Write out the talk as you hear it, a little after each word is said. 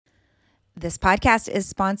This podcast is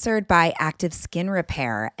sponsored by Active Skin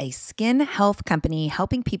Repair, a skin health company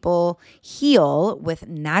helping people heal with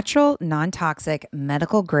natural, non-toxic,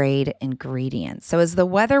 medical-grade ingredients. So as the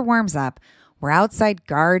weather warms up, we're outside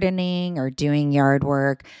gardening or doing yard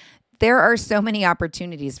work. There are so many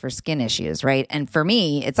opportunities for skin issues, right? And for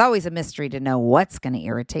me, it's always a mystery to know what's going to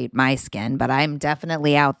irritate my skin, but I'm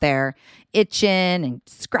definitely out there itching and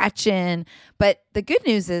scratching. But the good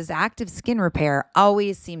news is Active Skin Repair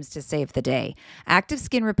always seems to save the day. Active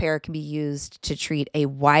Skin Repair can be used to treat a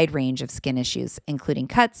wide range of skin issues, including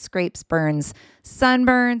cuts, scrapes, burns,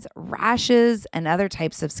 sunburns, rashes, and other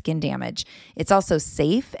types of skin damage. It's also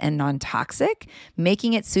safe and non-toxic,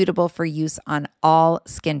 making it suitable for use on all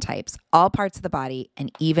skin types, all parts of the body,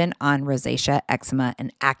 and even on rosacea, eczema,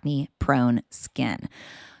 and acne-prone skin.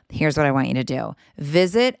 Here's what I want you to do.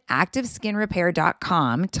 Visit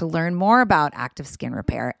ActiveSkinRepair.com to learn more about Active Skin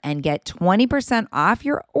Repair and get 20% off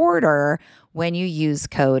your order when you use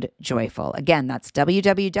code JOYFUL. Again, that's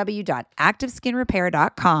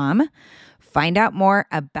www.ActiveSkinRepair.com. Find out more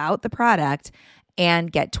about the product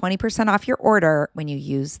and get 20% off your order when you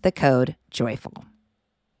use the code JOYFUL.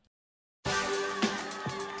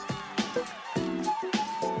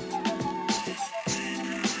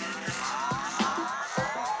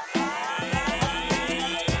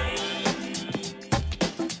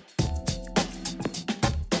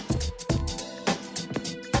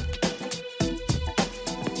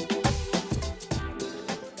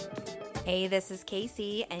 Hey, this is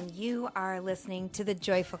Casey, and you are listening to the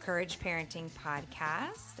Joyful Courage Parenting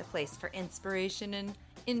Podcast, a place for inspiration and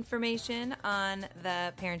information on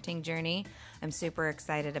the parenting journey. I'm super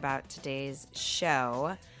excited about today's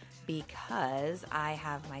show because I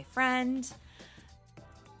have my friend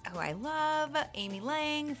who I love, Amy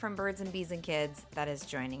Lang from Birds and Bees and Kids, that is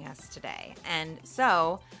joining us today. And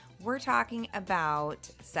so we're talking about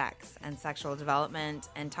sex and sexual development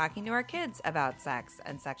and talking to our kids about sex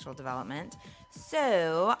and sexual development.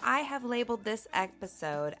 So I have labeled this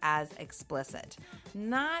episode as explicit,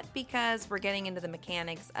 not because we're getting into the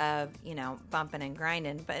mechanics of, bumping and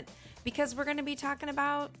grinding, but because we're going to be talking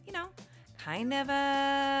about, kind of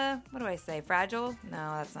fragile?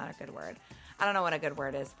 No, that's not a good word. I don't know what a good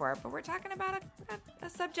word is for it, but we're talking about a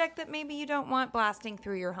subject that maybe you don't want blasting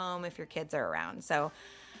through your home if your kids are around. So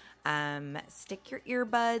stick your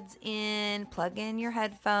earbuds in, plug in your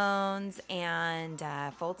headphones, and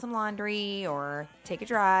fold some laundry or take a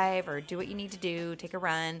drive or do what you need to do, take a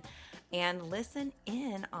run, and listen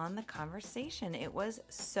in on the conversation. It was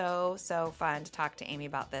so fun to talk to Amy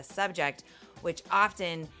about this subject, which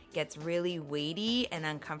often gets really weighty and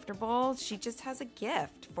uncomfortable. She just has a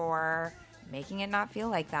gift for making it not feel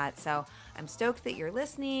like that. So I'm stoked that you're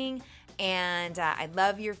listening, and I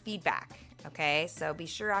love your feedback. Okay, so be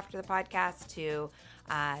sure after the podcast to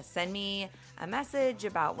send me a message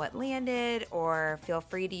about what landed, or feel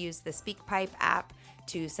free to use the SpeakPipe app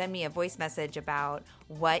to send me a voice message about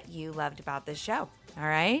what you loved about this show. All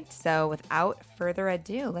right, so without further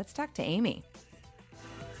ado, let's talk to Amy.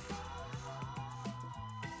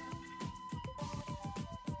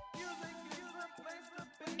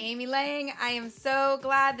 Amy Lang, I am so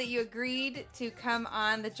glad that you agreed to come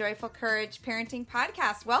on the Joyful Courage Parenting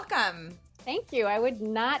Podcast. Welcome. Thank you. I would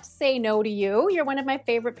not say no to you. You're one of my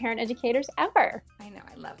favorite parent educators ever. I know.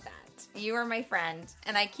 I love that. You are my friend,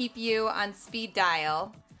 and I keep you on speed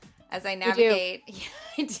dial as I navigate.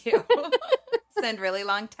 You do. Yeah, I do. Send really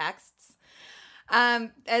long texts.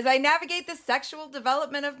 As I navigate the sexual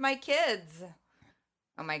development of my kids.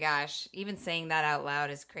 Oh my gosh, even saying that out loud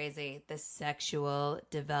is crazy. The sexual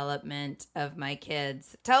development of my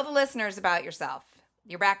kids. Tell the listeners about yourself,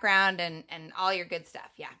 your background, and all your good stuff.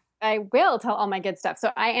 Yeah. I will tell all my good stuff.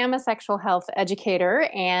 So I am a sexual health educator,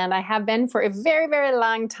 and I have been for a very, very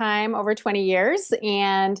long time, over 20 years.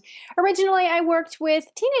 And originally I worked with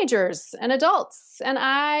teenagers and adults, and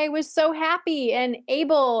I was so happy and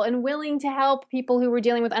able and willing to help people who were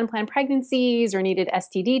dealing with unplanned pregnancies or needed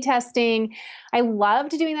STD testing. I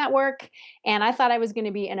loved doing that work, and I thought I was going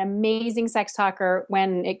to be an amazing sex talker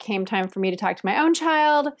when it came time for me to talk to my own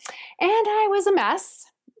child, and I was a mess.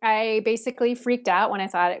 I basically freaked out when I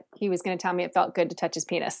thought he was going to tell me it felt good to touch his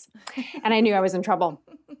penis. And I knew I was in trouble.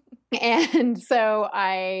 And so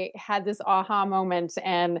I had this aha moment.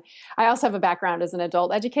 And I also have a background as an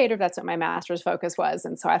adult educator. That's what my master's focus was.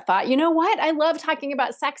 And so I thought, you know what? I love talking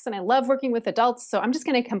about sex and I love working with adults. So I'm just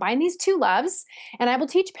going to combine these two loves, and I will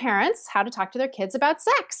teach parents how to talk to their kids about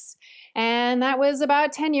sex. And that was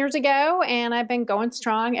about 10 years ago, and I've been going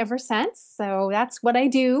strong ever since. So that's what I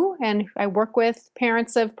do. And I work with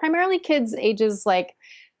parents of primarily kids ages like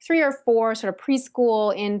 3 or 4, sort of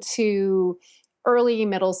preschool into early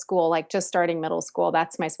middle school, like just starting middle school.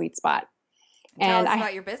 That's my sweet spot. Tell us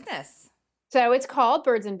about your business. So it's called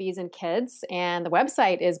Birds and Bees and Kids, and the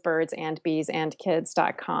website is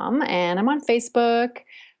birdsandbeesandkids.com. And I'm on Facebook,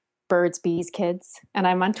 Birds, Bees, Kids. And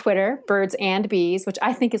I'm on Twitter, Birds and Bees, which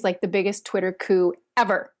I think is like the biggest Twitter coup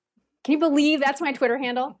ever. Can you believe that's my Twitter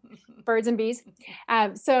handle? Birds and Bees.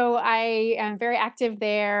 So I am very active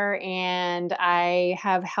there, and I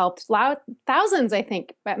have helped thousands, I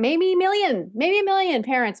think, but maybe a million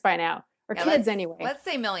parents by now, or kids anyway. Let's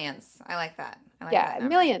say millions. I like that.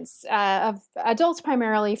 Millions of adults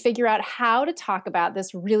primarily figure out how to talk about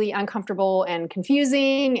this really uncomfortable and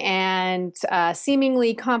confusing and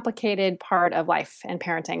seemingly complicated part of life and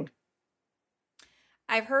parenting.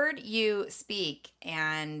 I've heard you speak,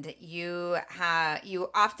 and you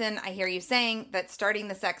often, I hear you saying that starting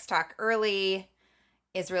the sex talk early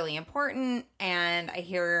is really important. And I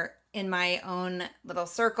hear in my own little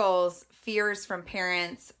circles, fears from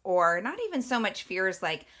parents, or not even so much fears,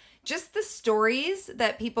 like just the stories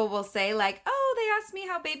that people will say, like, oh, they asked me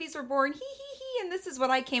how babies were born, and this is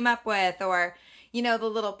what I came up with, or, you know, the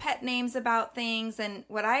little pet names about things. And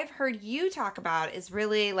what I've heard you talk about is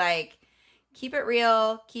really like, keep it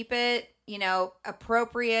real, keep it, you know,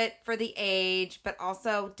 appropriate for the age, but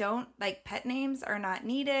also don't, like, pet names are not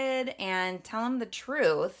needed, and tell them the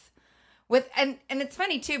truth. And it's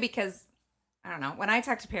funny too, because I don't know, when I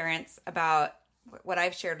talk to parents about what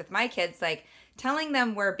I've shared with my kids, like telling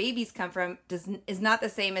them where babies come from is not the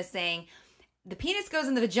same as saying the penis goes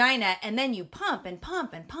in the vagina and then you pump and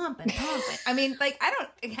pump and pump and pump. I mean, like, I don't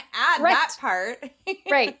add that part.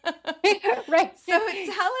 Right. Right. So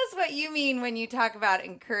tell us what you mean when you talk about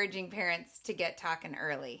encouraging parents to get talking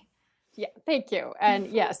early. Yeah, thank you. And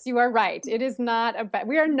yes, you are right. It is not about,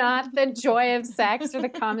 we are not the joy of sex or the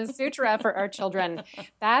Kama Sutra for our children.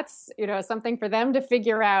 That's, you know, something for them to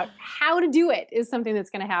figure out how to do it is something that's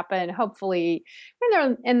going to happen, hopefully when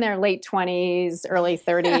they're in their late 20s, early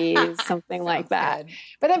 30s, something like that. Good.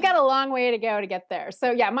 But they've got a long way to go to get there.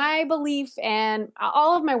 So yeah, my belief and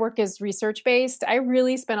all of my work is research-based. I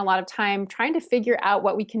really spend a lot of time trying to figure out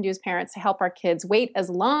what we can do as parents to help our kids wait as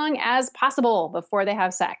long as possible before they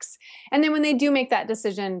have sex. And then when they do make that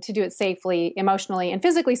decision, to do it safely, emotionally, and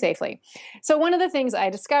physically safely. So one of the things I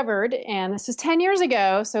discovered, and this was 10 years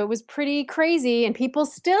ago, so it was pretty crazy, and people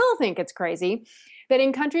still think it's crazy, that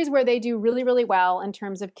in countries where they do really, really well in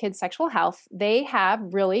terms of kids' sexual health, they have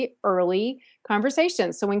really early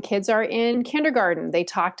conversations. So when kids are in kindergarten, they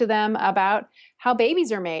talk to them about how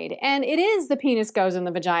babies are made. And it is the penis goes in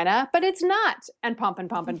the vagina, but it's not and pump and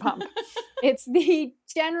pump and pump. It's the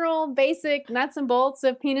general basic nuts and bolts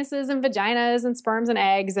of penises and vaginas and sperms and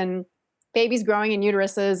eggs and babies growing in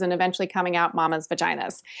uteruses and eventually coming out mama's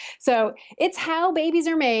vaginas. So it's how babies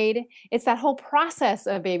are made. It's that whole process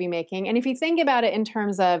of baby making. And if you think about it in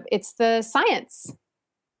terms of it's the science,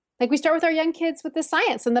 like we start with our young kids with the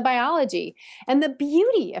science and the biology. And the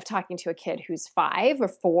beauty of talking to a kid who's 5 or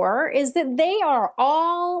 4 is that they are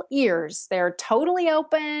all ears. They're totally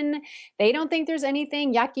open. They don't think there's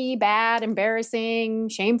anything yucky, bad, embarrassing,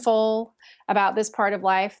 shameful about this part of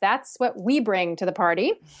life. That's what we bring to the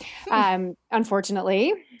party.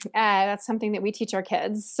 Unfortunately, that's something that we teach our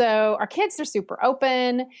kids. So our kids are super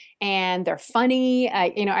open and they're funny.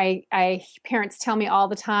 Parents tell me all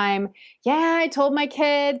the time, yeah, I told my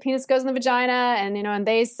kid penis goes in the vagina. And, and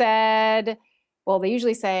they said, well, they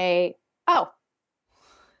usually say, oh,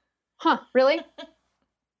 huh, really?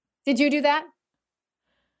 Did you do that?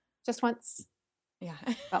 Just once? Yeah.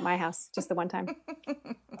 About my house, just the one time.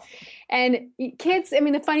 And kids, I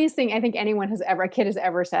mean, the funniest thing I think a kid has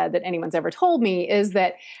ever said that anyone's ever told me is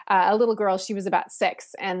that a little girl, she was about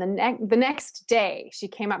 6. And the next day she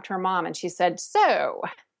came up to her mom and she said, so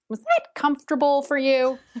was that comfortable for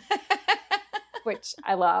you? Which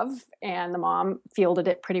I love. And the mom fielded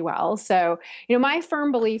it pretty well. So, my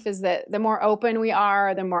firm belief is that the more open we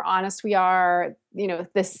are, the more honest we are,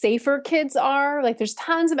 the safer kids are. Like there's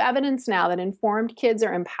tons of evidence now that informed kids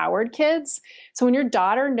are empowered kids. So when your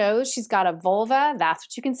daughter knows she's got a vulva, that's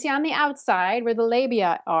what you can see on the outside where the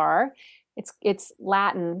labia are. It's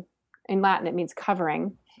Latin. In Latin, it means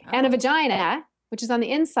covering. Oh. And a vagina, which is on the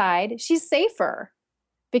inside, she's safer.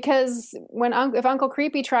 Because if Uncle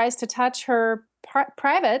Creepy tries to touch her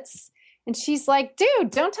privates and she's like, dude,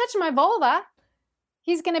 don't touch my vulva,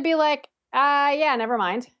 he's going to be like, yeah, never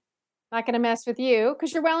mind. Not going to mess with you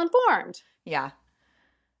because you're well informed. Yeah.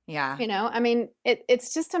 Yeah. I mean,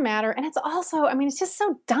 it's just a matter, and it's also, I mean, it's just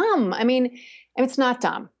so dumb. I mean, it's not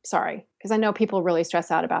dumb. Sorry, because I know people really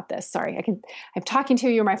stress out about this. Sorry, I'm talking to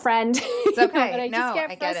you, you're my friend, It's but okay. I just No, I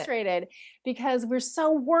get get it. frustrated because we're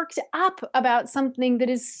so worked up about something that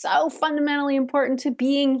is so fundamentally important to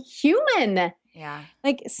being human. Yeah.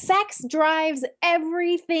 Like sex drives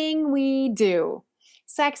everything we do.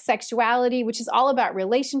 Sex, sexuality, which is all about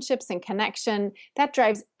relationships and connection, that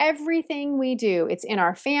drives everything we do. It's in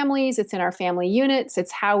our families, it's in our family units,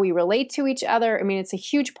 it's how we relate to each other. I mean, it's a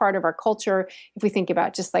huge part of our culture if we think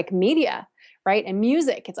about just like media, right? And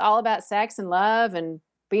music, it's all about sex and love and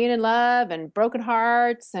being in love and broken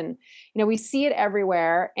hearts. And, we see it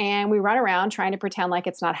everywhere and we run around trying to pretend like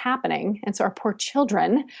it's not happening. And so our poor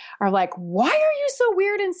children are like, why are you so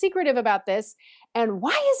weird and secretive about this? And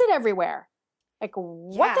why is it everywhere? Like,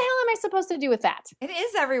 what the Yeah. hell am I supposed to do with that? It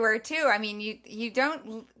is everywhere too. I mean, you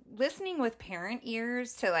don't listening with parent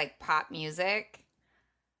ears to like pop music.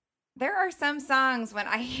 There are some songs when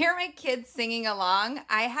I hear my kids singing along,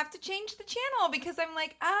 I have to change the channel because I'm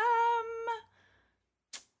like, I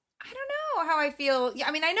don't know how I feel. Yeah,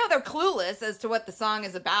 I mean, I know they're clueless as to what the song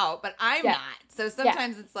is about, but I'm Yeah. not. So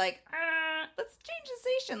sometimes it's like, let's change the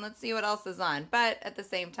station. Let's see what else is on. But at the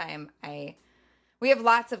same time, we have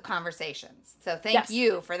lots of conversations. So thank Yes.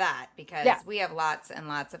 you for that, because Yeah. we have lots and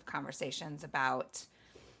lots of conversations about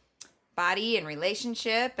body and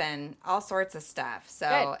relationship and all sorts of stuff.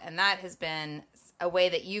 So, Good. and that has been a way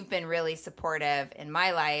that you've been really supportive in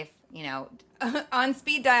my life, on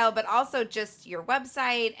speed dial, but also just your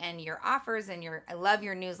website and your offers and I love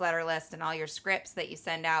your newsletter list and all your scripts that you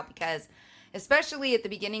send out, because especially at the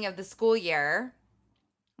beginning of the school year,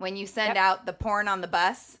 when you send out the porn on the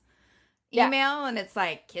bus email and it's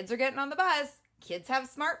like, kids are getting on the bus, kids have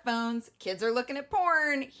smartphones, kids are looking at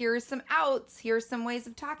porn, here's some outs, here's some ways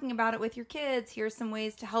of talking about it with your kids, here's some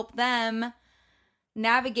ways to help them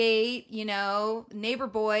navigate, neighbor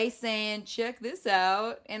boy saying, check this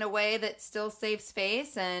out, in a way that still saves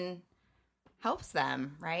face and helps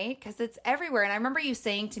them, right? Because it's everywhere. And I remember you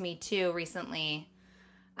saying to me too recently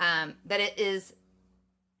that it is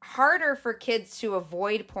harder for kids to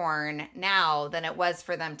avoid porn now than it was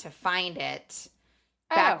for them to find it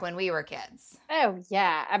back when we were kids. Oh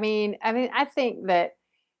yeah. I mean, I think that,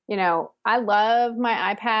 I love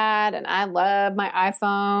my iPad and I love my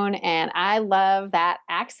iPhone and I love that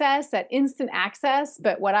access, that instant access.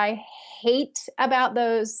 But what I hate about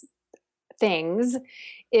those things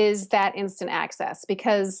is that instant access,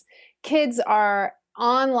 because kids are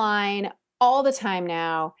online all the time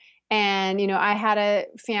now. And, I had a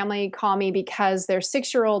family call me because their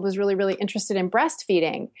 6-year-old was really, really interested in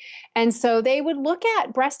breastfeeding. And so they would look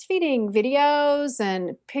at breastfeeding videos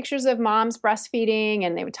and pictures of moms breastfeeding,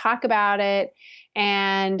 and they would talk about it.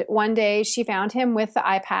 And one day she found him with the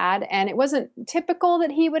iPad, and it wasn't typical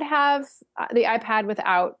that he would have the iPad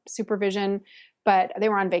without supervision, but they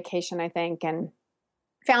were on vacation, I think, and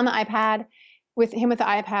found the iPad with him with the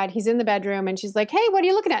iPad. He's in the bedroom and she's like, hey, what are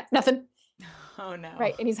you looking at? Nothing. Oh no.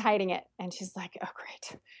 Right. And he's hiding it. And she's like, oh,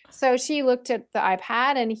 great. So she looked at the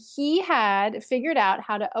iPad and he had figured out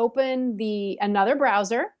how to open another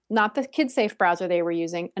browser, not the KidSafe browser they were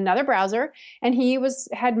using, another browser. And he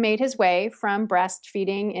had made his way from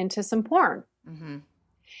breastfeeding into some porn. Mm-hmm.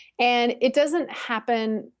 And it doesn't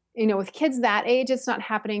happen, with kids that age, it's not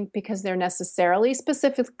happening because they're necessarily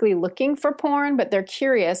specifically looking for porn, but they're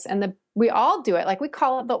curious. And we all do it. Like we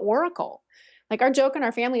call it the oracle. Like our joke in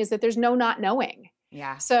our family is that there's no not knowing.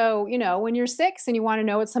 Yeah. So, when you're 6 and you want to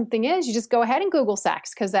know what something is, you just go ahead and Google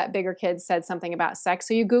sex because that bigger kid said something about sex.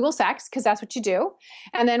 So you Google sex because that's what you do.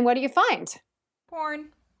 And then what do you find?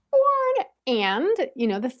 Porn. And,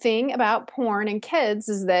 the thing about porn and kids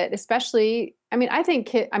is that especially, I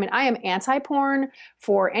am anti-porn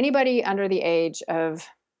for anybody under the age of,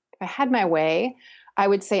 if I had my way, I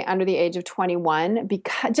would say under the age of 21,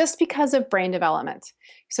 because of brain development.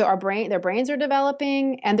 So their brains are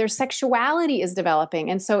developing and their sexuality is developing.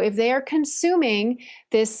 And so if they are consuming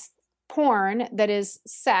this porn that is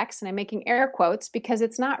sex, and I'm making air quotes because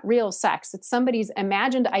it's not real sex, it's somebody's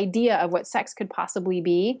imagined idea of what sex could possibly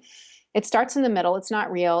be. It starts in the middle. It's not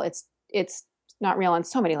real. It's not real on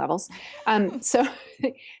so many levels. So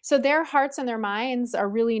their hearts and their minds are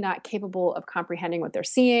really not capable of comprehending what they're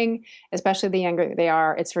seeing, especially the younger they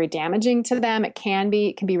are. It's very damaging to them. It can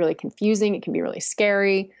be really confusing. It can be really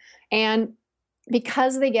scary. And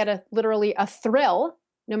because they get literally a thrill,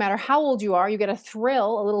 no matter how old you are, you get a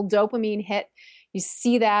thrill, a little dopamine hit. You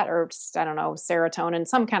see that, or I don't know, serotonin,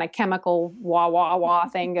 some kind of chemical wah, wah, wah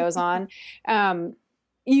thing goes on.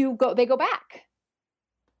 They go back.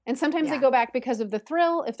 And sometimes they go back because of the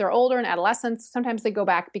thrill if they're older and adolescents. Sometimes they go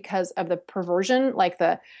back because of the perversion, like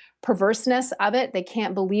the perverseness of it. They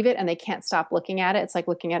can't believe it and they can't stop looking at it. It's like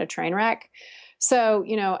looking at a train wreck. So,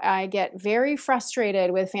 I get very frustrated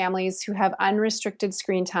with families who have unrestricted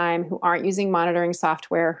screen time, who aren't using monitoring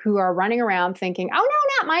software, who are running around thinking, oh,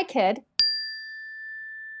 no, not my kid.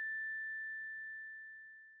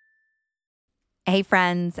 Hey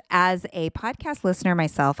friends, as a podcast listener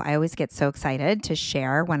myself, I always get so excited to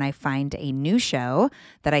share when I find a new show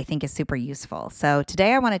that I think is super useful. So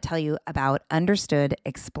today I want to tell you about Understood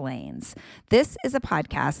Explains. This is a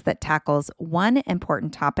podcast that tackles one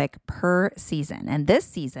important topic per season. And this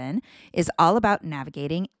season is all about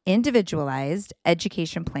navigating individualized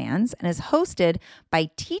education plans and is hosted by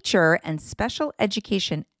teacher and special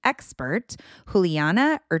education expert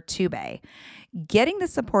Juliana Urtubey. Getting the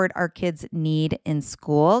support our kids need in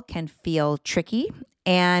school can feel tricky,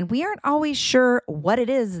 and we aren't always sure what it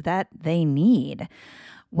is that they need.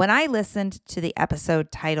 When I listened to the episode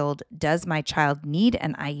titled, Does My Child Need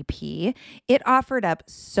an IEP? It offered up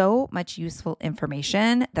so much useful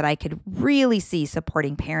information that I could really see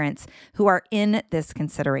supporting parents who are in this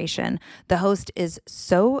consideration. The host is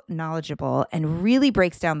so knowledgeable and really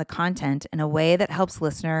breaks down the content in a way that helps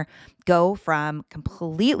listener go from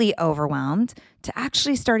completely overwhelmed to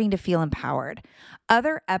actually starting to feel empowered.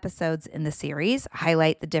 Other episodes in the series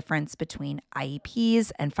highlight the difference between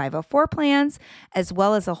IEPs and 504 plans, as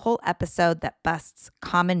well as a whole episode that busts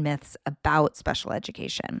common myths about special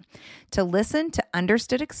education. To listen to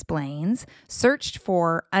Understood Explains, search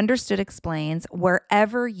for Understood Explains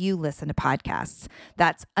wherever you listen to podcasts.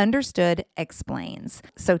 That's Understood Explains.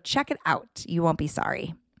 So check it out. You won't be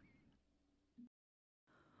sorry.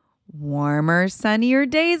 Warmer, sunnier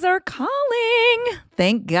days are calling.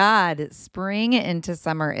 Thank God. Spring into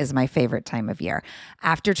summer is my favorite time of year.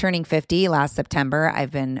 After turning 50 last September,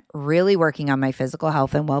 I've been really working on my physical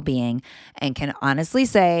health and well-being and can honestly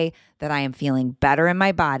say that I am feeling better in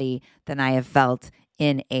my body than I have felt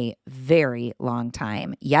in a very long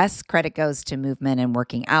time. Yes, credit goes to movement and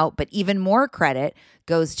working out, but even more credit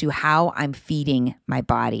goes to how I'm feeding my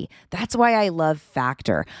body. That's why I love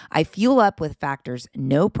Factor. I fuel up with Factor's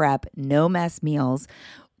no prep, no mess meals,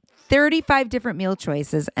 35 different meal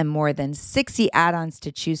choices, and more than 60 add-ons to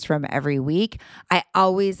choose from every week. I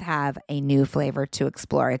always have a new flavor to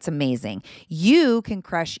explore. It's amazing. You can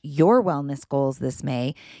crush your wellness goals this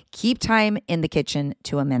May, keep time in the kitchen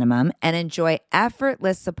to a minimum, and enjoy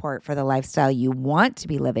effortless support for the lifestyle you want to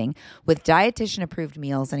be living with dietitian-approved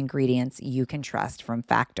meals and ingredients you can trust from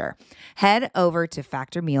Factor. Head over to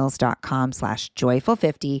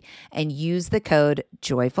factormeals.com/joyful50 and use the code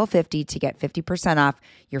joyful50 to get 50% off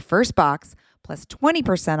your first box plus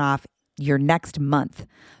 20% off your next month.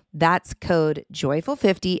 That's code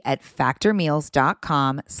joyful50 at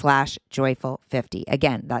factormeals.com/joyful50.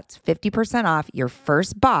 Again, that's 50% off your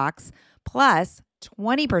first box plus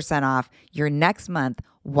 20% off your next month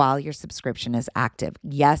while your subscription is active.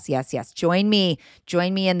 Yes, yes, yes. Join me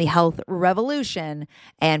in the health revolution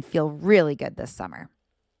and feel really good this summer.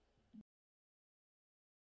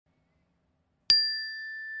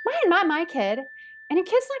 Not my kid. And your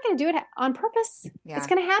kid's not going to do it on purpose. Yeah. It's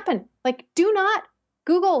going to happen. Like, do not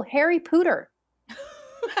Google Harry Pooter.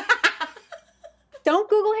 Don't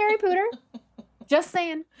Google Harry Pooter. Just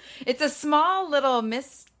saying. It's a small little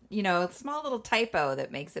small little typo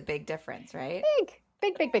that makes a big difference, right?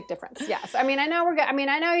 Big difference. Yes. I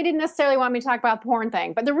know you didn't necessarily want me to talk about the porn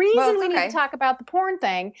thing, but the reason we need to talk about the porn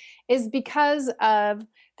thing is because of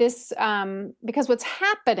this, because what's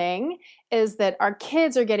happening is that our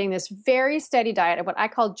kids are getting this very steady diet of what I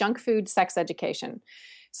call junk food sex education.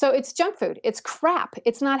 So it's junk food. It's crap.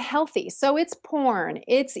 It's not healthy. So it's porn.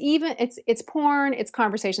 It's porn. It's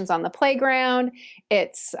conversations on the playground.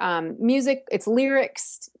 It's music. It's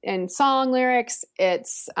lyrics and song lyrics.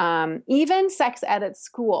 It's even sex ed at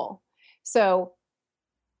school. So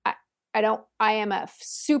I am a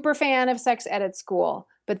super fan of sex ed at school,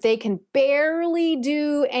 but they can barely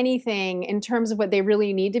do anything in terms of what they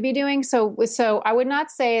really need to be doing. So I would not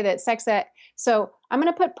say that sex ed. So I'm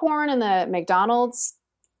going to put porn in the McDonald's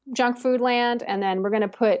junk food land, and then we're going to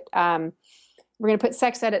put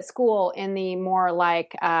sex ed at school in the more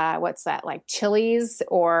like what's that, like Chili's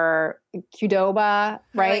or Qdoba,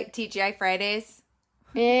 right? Like TGI Fridays.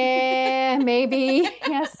 Maybe.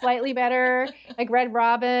 Yes. slightly better, like Red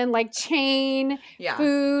Robin, like chain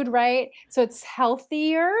food, right? So it's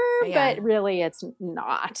healthier, but really it's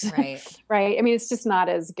not. Right. Right. I mean, it's just not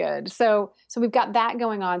as good. So we've got that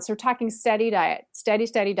going on. So we're talking steady diet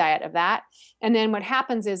of that. And then what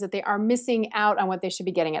happens is that they are missing out on what they should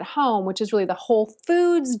be getting at home, which is really the whole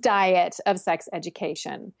foods diet of sex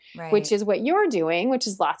education, which is what you're doing, which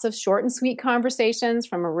is lots of short and sweet conversations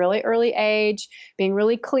from a really early age, being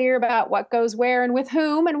really clear about what goes where and with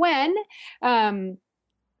whom and when,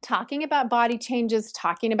 talking about body changes,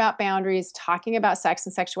 talking about boundaries, talking about sex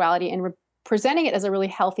and sexuality, and presenting it as a really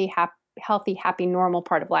healthy, happy, normal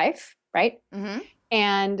part of life, right? Mm-hmm.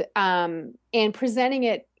 And presenting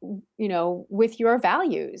it, with your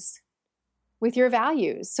values.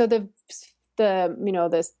 So the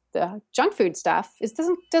junk food stuff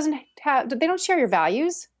doesn't have, they don't share your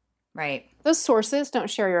values. Right. Those sources don't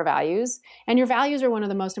share your values, and your values are one of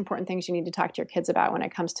the most important things you need to talk to your kids about when it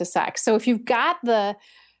comes to sex. So if you've got the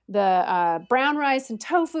brown rice and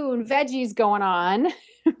tofu and veggies going on,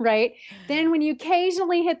 right? Then when you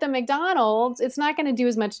occasionally hit the McDonald's, it's not going to do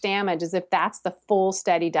as much damage as if that's the full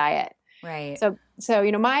steady diet. Right. So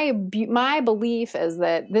my belief is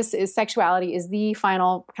that sexuality is the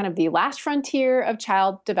final, kind of the last frontier of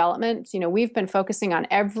child development. We've been focusing on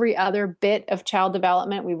every other bit of child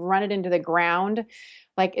development. We've run it into the ground.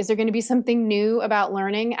 Like, is there going to be something new about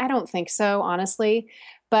learning? I don't think so, honestly.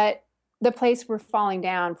 But the place we're falling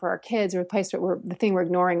down for our kids, or the thing we're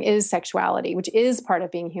ignoring, is sexuality, which is part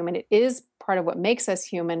of being human. It is part of what makes us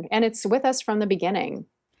human, and it's with us from the beginning.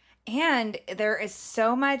 And there is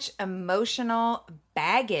so much emotional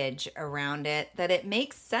baggage around it that it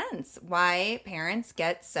makes sense why parents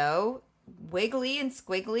get so wiggly and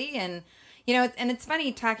squiggly. And, and it's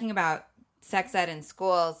funny talking about sex ed in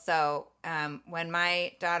school. So when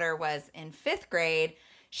my daughter was in 5th grade,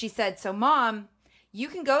 she said, "So Mom, you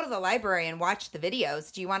can go to the library and watch the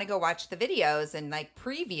videos. Do you want to go watch the videos and like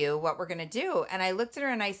preview what we're going to do?" And I looked at her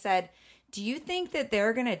and I said, "Do you think that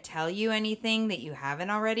they're going to tell you anything that you haven't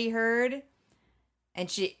already heard?" And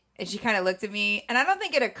she kind of looked at me, and I don't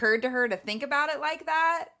think it occurred to her to think about it like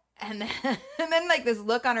that. And then like this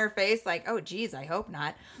look on her face, like, "Oh geez, I hope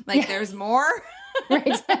not. Like there's more."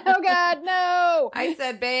 Right. Oh God, no. I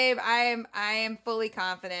said, "Babe, I am fully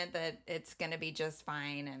confident that it's going to be just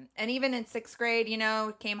fine." And even in 6th grade,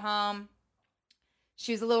 came home.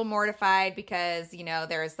 She was a little mortified because,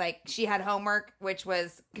 there was she had homework, which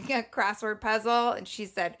was a crossword puzzle. And she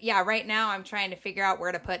said, "Yeah, right now I'm trying to figure out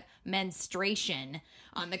where to put menstruation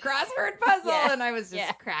on the crossword puzzle." And I was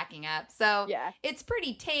just cracking up. So it's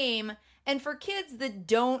pretty tame. And for kids that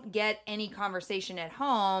don't get any conversation at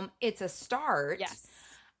home, it's a start. Yes.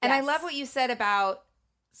 And I love what you said about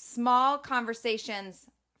small conversations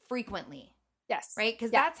frequently. Yes. Right?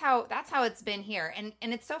 Because that's how it's been here. And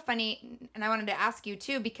it's so funny. And I wanted to ask you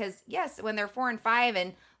too, because yes, when they're 4 and 5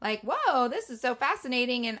 and like, whoa, this is so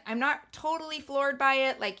fascinating. And I'm not totally floored by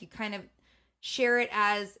it. Like, you kind of share it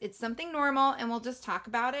as it's something normal and we'll just talk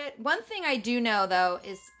about it. One thing I do know though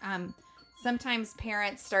is sometimes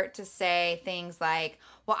parents start to say things like,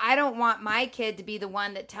 "Well, I don't want my kid to be the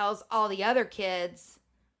one that tells all the other kids."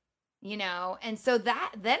 And so then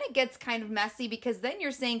it gets kind of messy, because then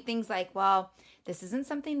you're saying things like, "Well, this isn't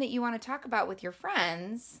something that you want to talk about with your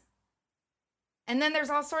friends." And then there's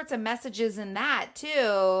all sorts of messages in that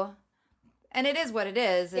too. And it is what it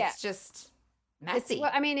is. It's just messy.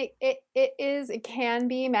 It can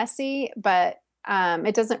be messy, but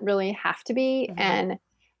it doesn't really have to be. Mm-hmm. And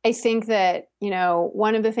I think that,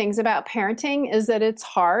 one of the things about parenting is that it's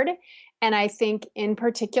hard. And I think in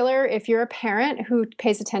particular, if you're a parent who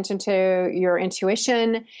pays attention to your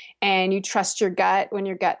intuition and you trust your gut when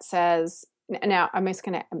your gut says, now I'm just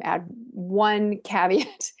going to add one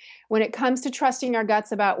caveat. When it comes to trusting our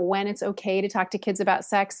guts about when it's okay to talk to kids about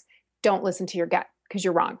sex, don't listen to your gut, because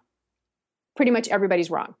you're wrong. Pretty much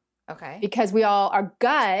everybody's wrong. Okay. Because our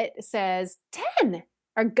gut says 10.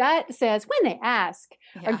 Our gut says, when they ask,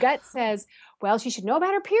 our gut says, well, she should know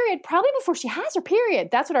about her period probably before she has her period.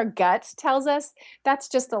 That's what our gut tells us. That's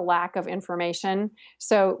just a lack of information.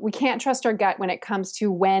 So we can't trust our gut when it comes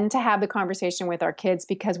to when to have the conversation with our kids,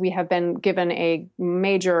 because we have been given a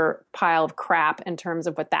major pile of crap in terms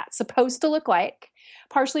of what that's supposed to look like,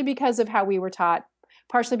 partially because of how we were taught,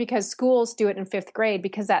 partially because schools do it in 5th grade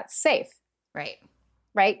because that's safe.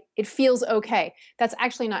 Right? It feels okay. That's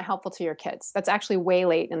actually not helpful to your kids. That's actually way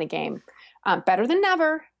late in the game. Better than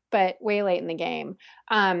never, but way late in the game.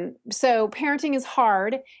 So parenting is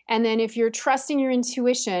hard. And then if you're trusting your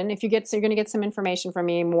intuition, you're going to get some information from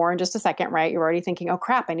me more in just a second, right? You're already thinking, oh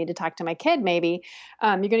crap, I need to talk to my kid maybe.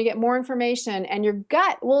 You're going to get more information, and your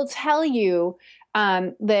gut will tell you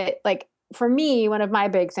that like, for me, one of my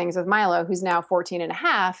big things with Milo, who's now 14 and a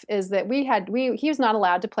half, is that he was not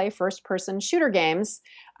allowed to play first person shooter games,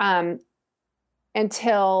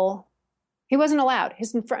 until he wasn't allowed.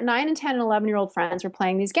 His 9 and 10 and 11-year-old friends were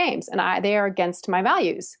playing these games, and they are against my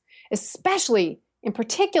values, especially in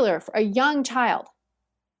particular for a young child.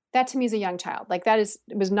 That to me is a young child. Like it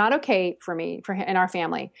was not okay for me, in our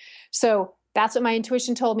family. So that's what my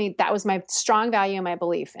intuition told me. That was my strong value and my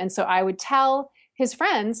belief. And so I would tell his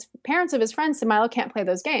friends, parents of his friends, said, Milo can't play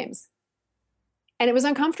those games. And it was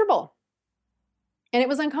uncomfortable.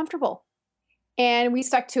 And we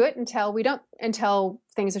stuck to it until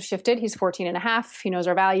things have shifted. He's 14 and a half. He knows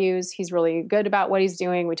our values. He's really good about what he's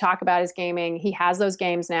doing. We talk about his gaming. He has those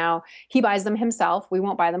games now. He buys them himself. We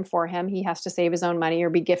won't buy them for him. He has to save his own money or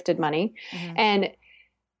be gifted money. Mm-hmm. And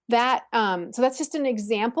that, so that's just an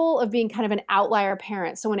example of being kind of an outlier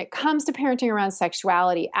parent. So when it comes to parenting around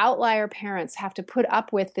sexuality, outlier parents have to put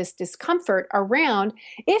up with this discomfort around,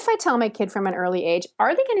 if I tell my kid from an early age,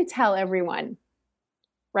 are they going to tell everyone?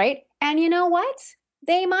 Right? And you know what?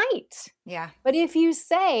 They might. Yeah. But if you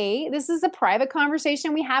say, this is a private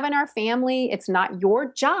conversation we have in our family, it's not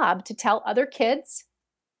your job to tell other kids,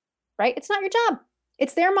 right? It's not your job.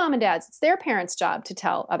 It's their mom and dad's, it's their parents' job to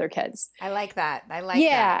tell other kids. I like that.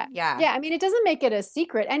 Yeah. Yeah. I mean, it doesn't make it a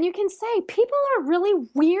secret. And you can say, people are really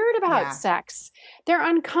weird about sex. They're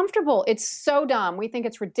uncomfortable. It's so dumb. We think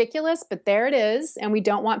it's ridiculous, but there it is. And we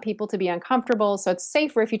don't want people to be uncomfortable. So it's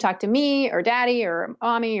safer if you talk to me or daddy or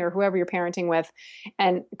mommy or whoever you're parenting with,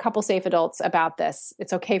 and a couple safe adults about this.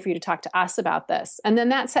 It's okay for you to talk to us about this. And then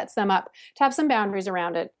that sets them up to have some boundaries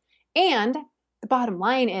around it. And the bottom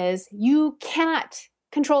line is you cannot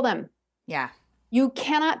control them. Yeah. You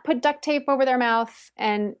cannot put duct tape over their mouth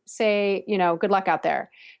and say, good luck out there.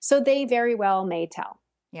 So they very well may tell.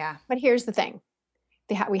 Yeah. But here's the thing.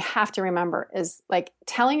 We have to remember is like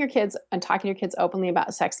telling your kids and talking to your kids openly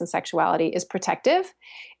about sex and sexuality is protective.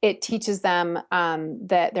 It teaches them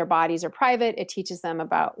that their bodies are private. It teaches them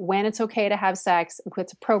about when it's okay to have sex,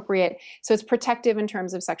 what's appropriate. So it's protective in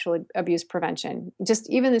terms of sexual abuse prevention. Just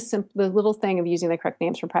even the little thing of using the correct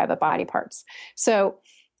names for private body parts. So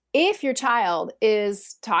if your child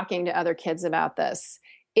is talking to other kids about this,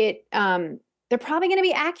 they're probably going to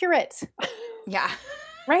be accurate. Yeah.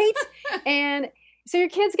 Right? And so your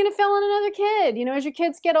kid's going to fill in another kid. As your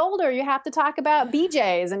kids get older, you have to talk about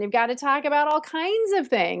BJs and you've got to talk about all kinds of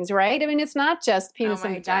things, right? I mean, it's not just penis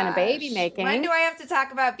and vagina baby making. When do I have to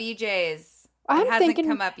talk about BJs? It hasn't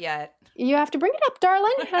come up yet. You have to bring it up,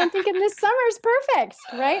 darling. I'm thinking this summer is perfect,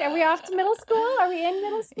 right? Are we off to middle school? Are we in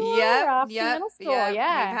middle school? Yep, off to middle school. Yep.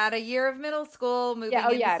 Yeah. We've had a year of middle school, moving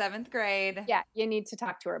into 7th grade. Yeah, you need to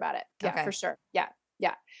talk to her about it. Yeah, okay. For sure. Yeah.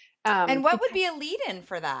 And what would be a lead-in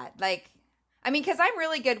for that? Because I'm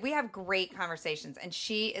really good. We have great conversations. And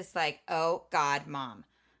she is like, oh, God, Mom.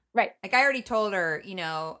 Right. Like, I already told her,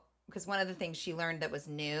 because one of the things she learned that was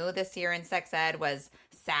new this year in sex ed was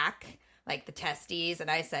sack, like the testes.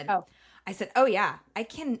 And I said, oh, yeah, I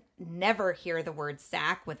can never hear the word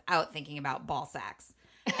sack without thinking about ball sacks.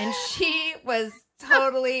 And she was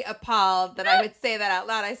totally appalled that I would say that out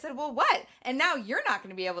loud. I said, well, what? And now you're not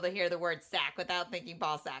going to be able to hear the word sack without thinking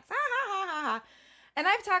ball sacks. Ha, ha, ha, ha, ha. And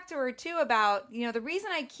I've talked to her too about, the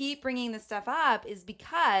reason I keep bringing this stuff up is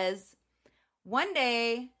because one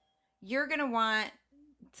day you're going to want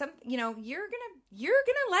some, you're going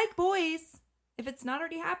to like boys. If it's not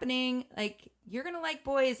already happening, you're going to like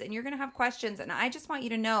boys and you're going to have questions. And I just want you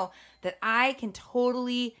to know that I can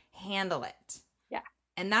totally handle it. Yeah.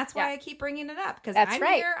 And that's why I keep bringing it up, because I'm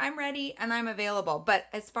here, I'm ready, and I'm available. But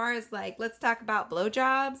as far as let's talk about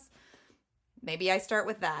blowjobs, maybe I start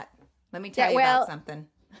with that. Let me tell you about something.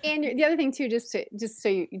 And the other thing too, just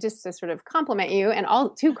to sort of compliment you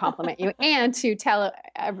and to tell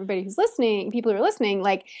everybody who's listening, people who are listening,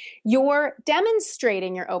 you're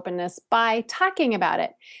demonstrating your openness by talking about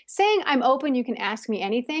it. Saying I'm open, you can ask me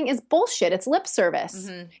anything is bullshit. It's lip service.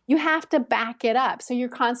 Mm-hmm. You have to back it up. So you're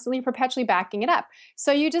constantly, perpetually backing it up.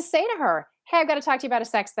 So you just say to her, hey, I've got to talk to you about a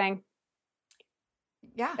sex thing.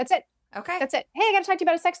 Yeah. That's it. Okay. That's it. Hey, I got to talk to you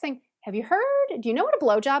about a sex thing. Have you heard? Do you know what a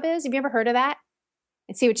blowjob is? Have you ever heard of that?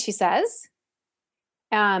 And see what she says.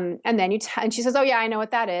 And then and she says, oh yeah, I know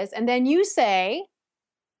what that is. And then you say,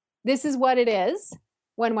 this is what it is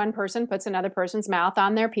when one person puts another person's mouth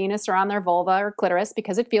on their penis or on their vulva or clitoris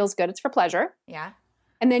because it feels good. It's for pleasure. Yeah.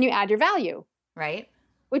 And then you add your value. Right.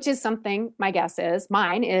 Which is something,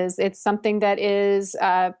 mine is, it's something that is,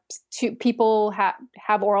 people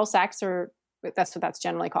have oral sex, or that's what that's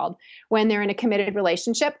generally called, when they're in a committed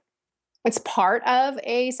relationship. It's part of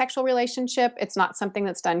a sexual relationship. It's not something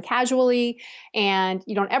that's done casually, and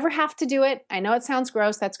you don't ever have to do it. I know it sounds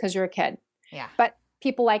gross. That's because you're a kid. Yeah. But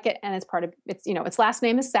people like it, and it's part of it's, its last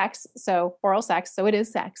name is sex, so oral sex, so it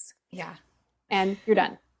is sex. Yeah. And you're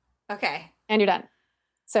done. Okay. And you're done.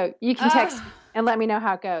 So you can text and let me know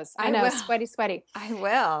how it goes. I know, sweaty. I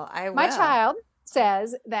will. My child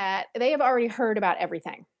says that they have already heard about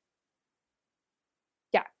everything.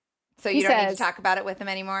 Yeah. So you don't need to talk about it with them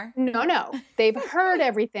anymore? No. They've heard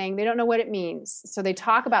everything. They don't know what it means. So they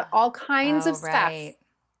talk about all kinds of stuff. Right.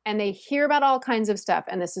 And they hear about all kinds of stuff.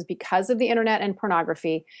 And this is because of the internet and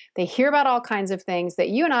pornography. They hear about all kinds of things that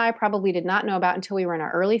you and I probably did not know about until we were in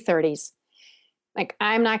our early 30s. Like,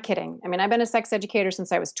 I'm not kidding. I mean, I've been a sex educator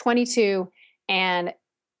since I was 22, and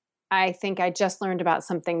I think I just learned about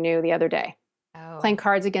something new the other day. Playing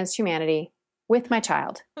Cards Against Humanity with my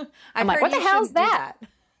child. I'm like, what the hell is that?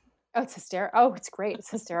 Oh, it's hysterical. Oh, it's great.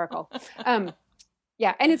 It's hysterical.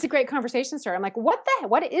 Yeah, and it's a great conversation starter. I'm like, what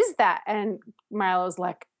is that? And Milo's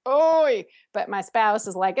like, oi. But my spouse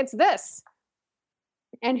is like, it's this.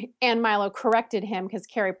 And Milo corrected him because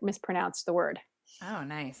Carrie mispronounced the word. Oh,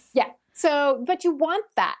 nice. Yeah. So, but you want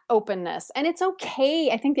that openness, and it's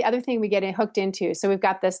okay. I think the other thing we get hooked into, so we've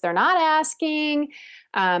got this, they're not asking,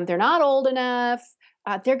 they're not old enough,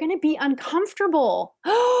 they're going to be uncomfortable.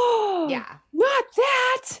 Yeah. Not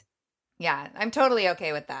that. Yeah, I'm totally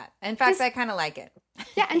okay with that. In fact, I kind of like it.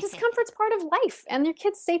 Yeah, and discomfort's part of life, and your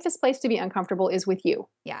kid's safest place to be uncomfortable is with you.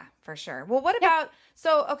 Yeah, for sure. Well, what about,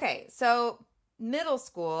 so middle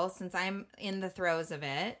school, since I'm in the throes of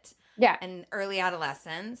it. Yeah. And early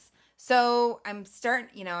adolescence. So I'm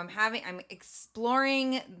I'm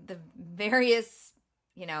exploring the various,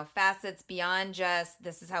 facets beyond just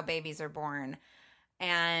this is how babies are born.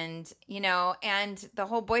 And, and the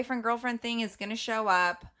whole boyfriend girlfriend thing is going to show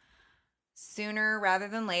up sooner rather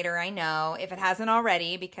than later. I know, if it hasn't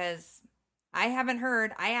already, because I haven't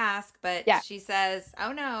heard. I ask, but she says,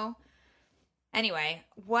 oh no. Anyway,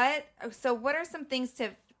 what are some things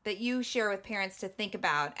that you share with parents to think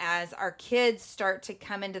about as our kids start to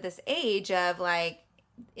come into this age of like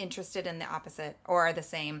interested in the opposite or the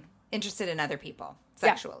same, interested in other people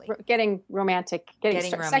sexually? Yeah. Getting romantic,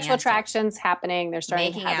 sexual attractions happening. They're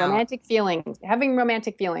starting to have having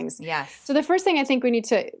romantic feelings. Yes. So the first thing I think we need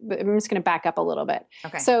to, I'm just going to back up a little bit.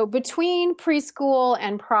 Okay. So between preschool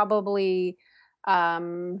and probably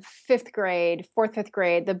fifth grade, fifth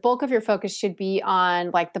grade, the bulk of your focus should be on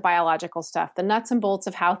like the biological stuff, the nuts and bolts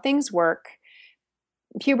of how things work,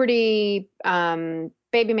 puberty,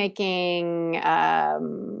 baby making,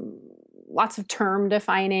 lots of term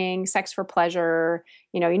defining, sex for pleasure.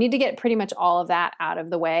 You need to get pretty much all of that out of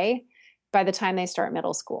the way by the time they start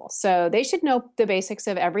middle school. So they should know the basics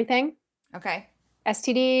of everything. Okay.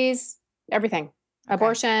 STDs, everything,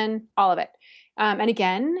 abortion, all of it. And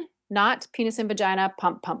again, not penis and vagina,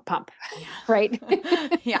 pump, right?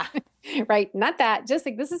 Yeah. Right. Not that. Just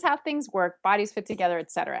like, this is how things work, bodies fit together, et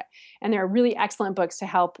cetera. And there are really excellent books to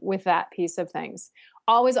help with that piece of things.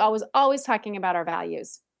 Always talking about our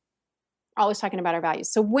values. Always talking about our values.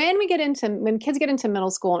 So when kids get into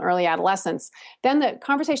middle school and early adolescence, then the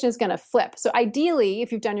conversation is going to flip. So ideally,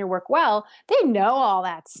 if you've done your work well, they know all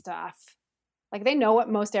that stuff. Like, they know what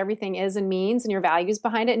most everything is and means and your values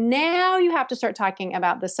behind it. Now you have to start talking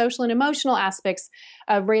about the social and emotional aspects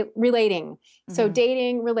of relating. Mm-hmm. So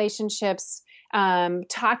dating, relationships,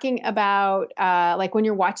 talking about like when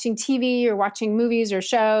you're watching TV or watching movies or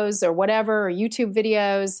shows or whatever, or YouTube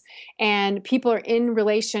videos, and people are in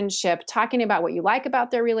relationship, talking about what you like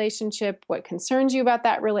about their relationship, what concerns you about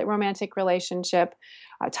that romantic relationship,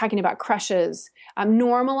 talking about crushes,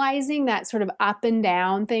 normalizing that sort of up and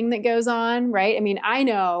down thing that goes on, right? I mean, I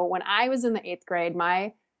know when I was in the eighth grade,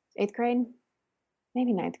 I was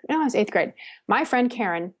eighth grade. My friend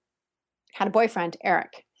Karen had a boyfriend,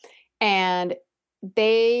 Eric, and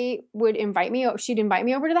she'd invite me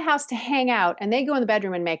over to the house to hang out, and they'd go in the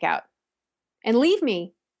bedroom and make out and leave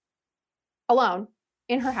me alone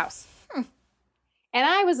in her house. And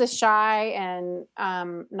I was a shy and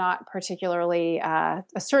not particularly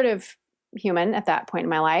assertive human at that point in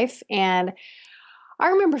my life. And I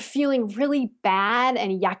remember feeling really bad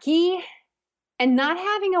and yucky and not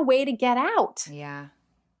having a way to get out. Yeah.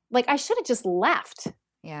 Like, I should have just left.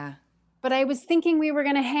 Yeah. But I was thinking we were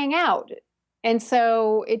going to hang out. And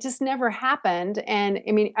so it just never happened. And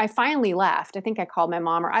I mean, I finally left. I think I called my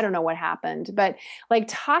mom, or I don't know what happened. But like,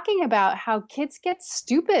 talking about how kids get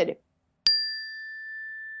stupid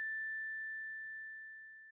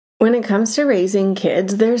When it comes to raising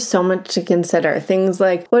kids, there's so much to consider. Things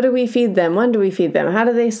like, what do we feed them? When do we feed them? How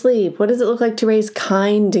do they sleep? What does it look like to raise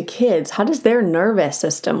kind kids? How does their nervous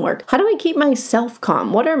system work? How do I keep myself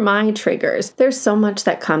calm? What are my triggers? There's so much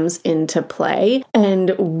that comes into play,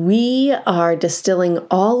 and we are distilling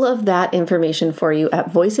all of that information for you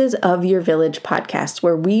at Voices of Your Village podcast,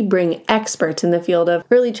 where we bring experts in the field of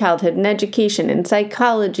early childhood and education and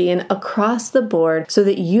psychology and across the board so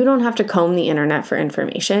that you don't have to comb the internet for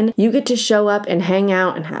information. You get to show up and hang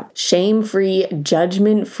out and have shame-free,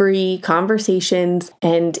 judgment-free conversations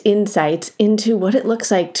and insights into what it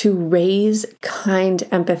looks like to raise kind,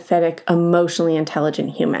 empathetic, emotionally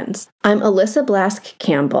intelligent humans. I'm Alyssa Blask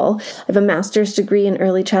Campbell. I have a master's degree in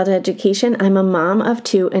early childhood education. I'm a mom of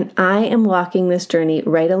 2, and I am walking this journey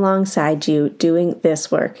right alongside you doing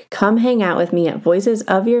this work. Come hang out with me at Voices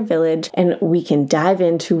of Your Village, and we can dive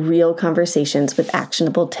into real conversations with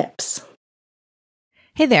actionable tips.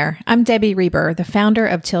 Hey there, I'm Debbie Reber, the founder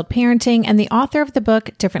of Tilt Parenting and the author of the book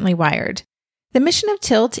Differently Wired. The mission of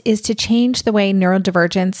Tilt is to change the way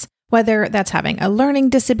neurodivergence, whether that's having a learning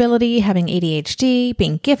disability, having ADHD,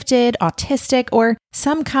 being gifted, autistic, or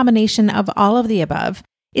some combination of all of the above,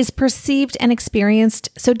 is perceived and experienced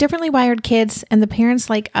so differently wired kids and the parents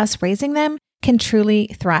like us raising them can truly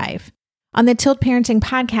thrive. On the Tilt Parenting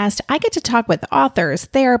podcast, I get to talk with authors,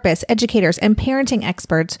 therapists, educators, and parenting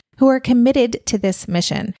experts who are committed to this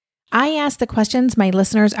mission. I ask the questions my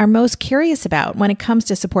listeners are most curious about when it comes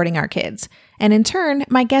to supporting our kids. And in turn,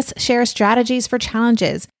 my guests share strategies for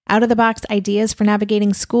challenges, out-of-the-box ideas for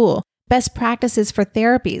navigating school, best practices for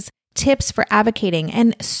therapies, tips for advocating,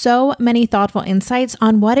 and so many thoughtful insights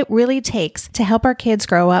on what it really takes to help our kids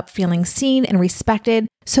grow up feeling seen and respected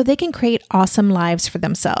so they can create awesome lives for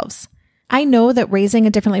themselves. I know that raising a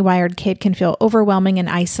differently wired kid can feel overwhelming and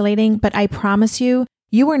isolating, but I promise you,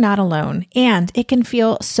 you are not alone, and it can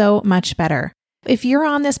feel so much better. If you're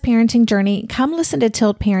on this parenting journey, come listen to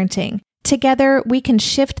Tilt Parenting. Together, we can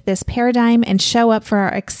shift this paradigm and show up for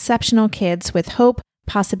our exceptional kids with hope,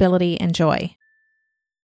 possibility, and joy.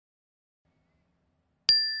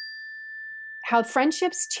 How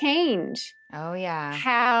friendships change. Oh, yeah.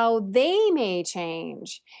 How they may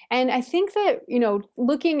change. And I think that,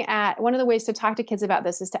 looking at one of the ways to talk to kids about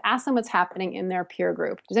this is to ask them what's happening in their peer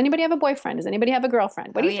group. Does anybody have a boyfriend? Does anybody have a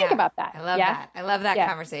girlfriend? What do you think about that? I love that. I love that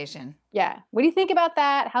conversation. Yeah. What do you think about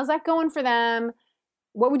that? How's that going for them?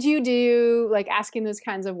 What would you do? Like asking those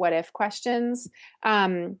kinds of what if questions.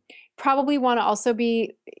 Probably want to also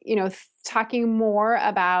be, talking more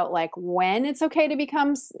about like when it's okay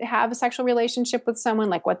to have a sexual relationship with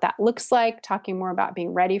someone, like what that looks like, talking more about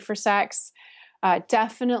being ready for sex.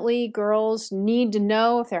 Definitely girls need to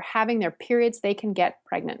know if they're having their periods, they can get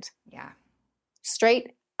pregnant. Yeah.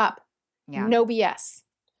 Straight up. Yeah. No BS.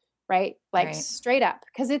 Right? Like straight up.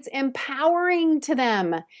 Because it's empowering to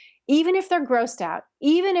them. Even if they're grossed out,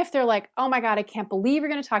 even if they're like, oh my God, I can't believe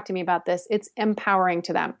you're going to talk to me about this. It's empowering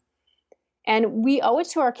to them. And we owe it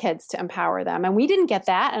to our kids to empower them. And we didn't get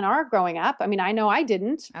that in our growing up. I mean, I know I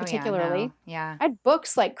didn't particularly. Yeah. I had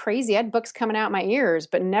books like crazy. I had books coming out my ears,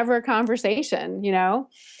 but never a conversation, and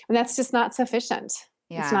that's just not sufficient.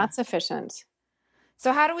 Yeah. It's not sufficient.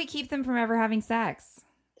 So how do we keep them from ever having sex?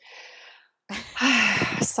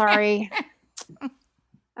 Sorry.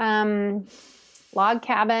 Log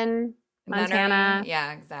cabin, Montana. Nunnery.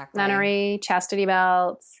 Yeah, exactly. Nunnery, chastity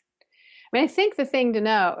belts. I mean, I think the thing to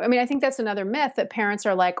know, I think that's another myth that parents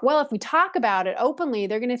are like, well, if we talk about it openly,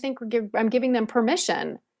 they're going to think I'm giving them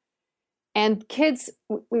permission. And kids,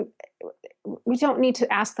 we don't need to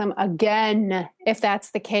ask them again if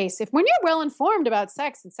that's the case. When you're well informed about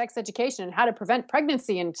sex and sex education and how to prevent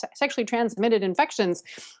pregnancy and sexually transmitted infections,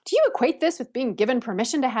 do you equate this with being given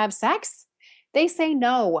permission to have sex? They say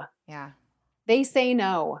no. Yeah. They say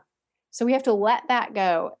no. So we have to let that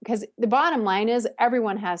go, because the bottom line is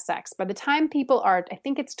everyone has sex. By the time people are, I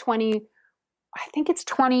think it's 21. I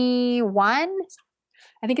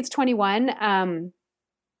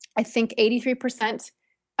think 83%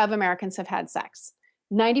 of Americans have had sex.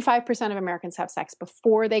 95% of Americans have sex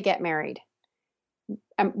before they get married.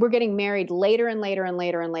 We're getting married later and later and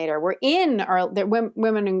later and later. Women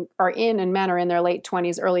are in and men are in their late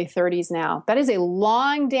 20s, early 30s now. That is a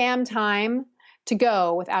long damn time to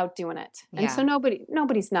go without doing it. And so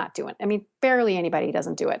nobody's not doing it. Barely anybody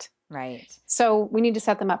doesn't do it. Right. So we need to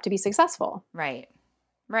set them up to be successful. Right.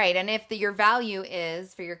 Right. And if your value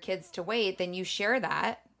is for your kids to wait, then you share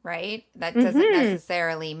that, right? That doesn't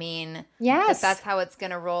necessarily mean that that's how it's going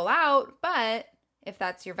to roll out. But if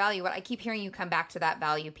that's your value, I keep hearing you come back to that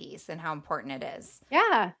value piece and how important it is.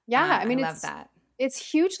 Yeah. Yeah. I love that.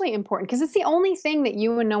 it's hugely important because it's the only thing that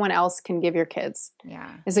you and no one else can give your kids. Yeah.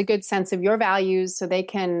 Is a good sense of your values so they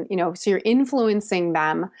can, so you're influencing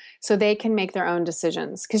them so they can make their own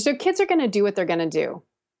decisions because their kids are going to do what they're going to do.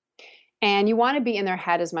 And you want to be in their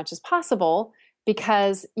head as much as possible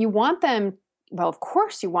because you want them, well, of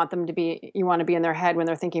course you want to be in their head when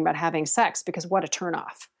they're thinking about having sex because what a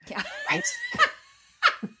turnoff. Yeah. Right?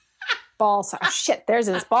 Ball sack. Oh, shit, there's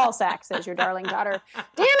this ball sack, says your darling daughter.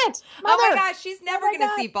 Damn it, mother. Oh my gosh, she's never going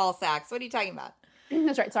to see ball sacks. What are you talking about?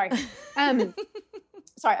 That's right. Sorry.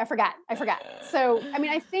 Sorry, I forgot. So, I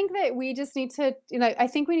mean, I think that we just need to, I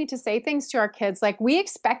think we need to say things to our kids like, we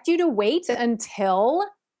expect you to wait until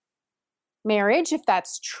marriage, if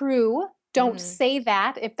that's true. Don't say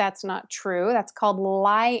that if that's not true. That's called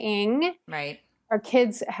lying. Right. Our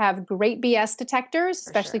kids have great BS detectors,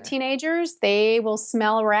 especially teenagers. They will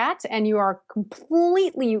smell a rat and you are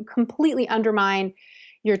completely undermine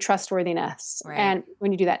your trustworthiness. Right. And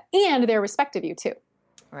when you do that, and they're respect of you too.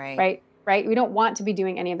 Right. Right. We don't want to be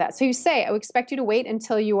doing any of that. So you say, I would expect you to wait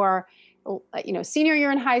until you are, senior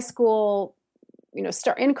year in high school,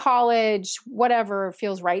 start in college, whatever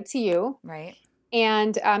feels right to you. Right.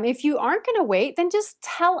 And if you aren't going to wait, then just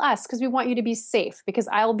tell us because we want you to be safe because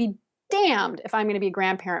I'll be damned if I'm going to be a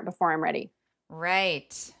grandparent before I'm ready.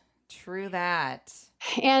 Right. True that.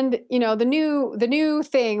 And, the new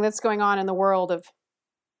thing that's going on in the world of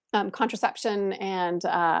contraception and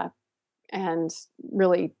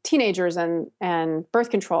really teenagers and birth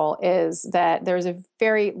control is that there's a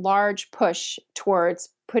very large push towards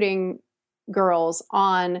putting girls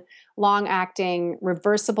on long-acting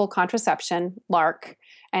reversible contraception, LARC.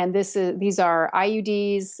 And these are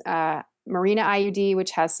IUDs, Mirena IUD,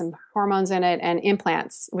 which has some hormones in it, and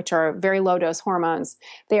implants, which are very low-dose hormones.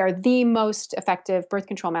 They are the most effective birth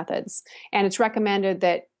control methods. And it's recommended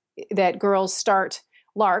that girls start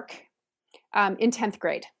LARC in 10th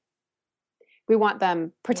grade. We want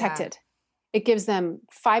them protected. Yeah. It gives them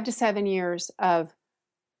 5 to 7 years of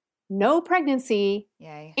no pregnancy.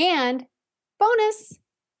 Yay. And bonus,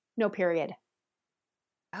 no period.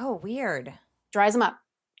 Oh, weird. Dries them up.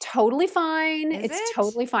 Totally fine. Is it?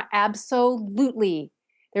 Totally fine. Absolutely.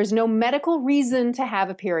 There's no medical reason to have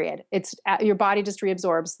a period. It's your body just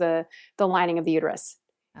reabsorbs the lining of the uterus.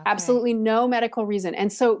 Okay. Absolutely no medical reason.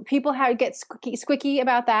 And so people get squicky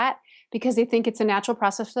about that because they think it's a natural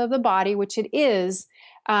process of the body, which it is.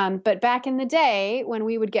 But back in the day when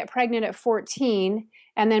we would get pregnant at 14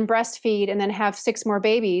 and then breastfeed and then have 6 more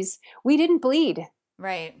babies, we didn't bleed.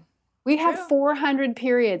 Right. We have 400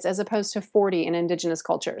 periods as opposed to 40 in indigenous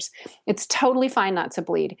cultures. It's totally fine not to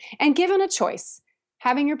bleed. And given a choice,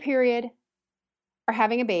 having your period or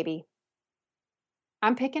having a baby,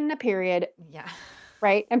 I'm picking a period. Yeah.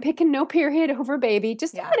 Right? I'm picking no period over baby.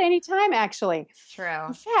 Just do it any time, actually. True.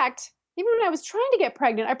 In fact, even when I was trying to get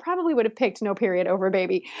pregnant, I probably would have picked no period over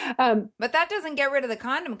baby. But that doesn't get rid of the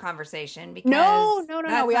condom conversation because no. That's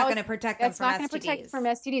not going to protect them from STDs. It's not going to protect from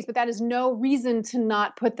STDs, but that is no reason to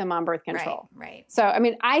not put them on birth control. Right. So, I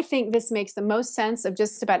mean, I think this makes the most sense of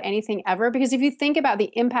just about anything ever because if you think about the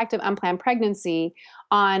impact of unplanned pregnancy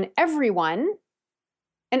on everyone,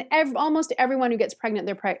 and almost everyone who gets pregnant,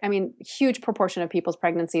 huge proportion of people's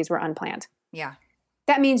pregnancies were unplanned. Yeah.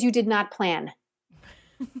 That means you did not plan.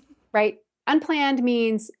 Right? Unplanned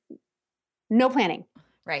means no planning.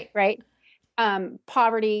 Right.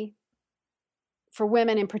 Poverty, for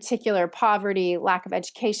women in particular, poverty, lack of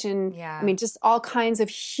education. Yeah. I mean, just all kinds of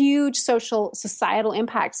huge societal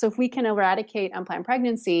impacts. So if we can eradicate unplanned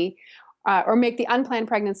pregnancy or make the unplanned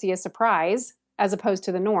pregnancy a surprise as opposed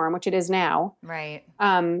to the norm, which it is now. Right.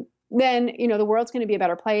 Then, the world's going to be a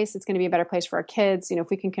better place. It's going to be a better place for our kids. If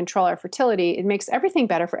we can control our fertility, it makes everything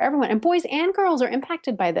better for everyone. And boys and girls are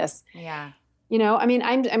impacted by this. Yeah.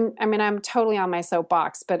 I'm totally on my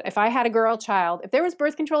soapbox, but if I had a girl child, if there was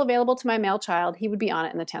birth control available to my male child, he would be on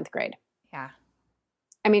it in the 10th grade. Yeah.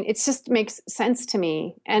 I mean, it just makes sense to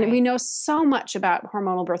me. And we know so much about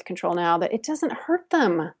hormonal birth control now that it doesn't hurt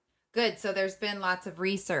them. Good. So there's been lots of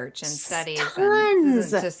research and studies. Tons. And this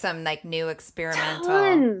isn't just some new experimental.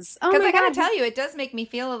 Tons. Because I got to tell you, it does make me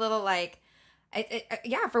feel a little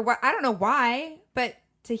for what, I don't know why, but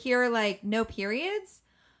to hear no periods,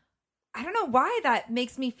 I don't know why that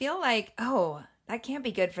makes me feel like, oh, that can't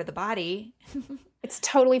be good for the body. It's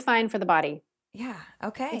totally fine for the body. Yeah.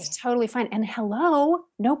 Okay. It's totally fine. And hello,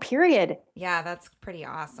 no period. Yeah, that's pretty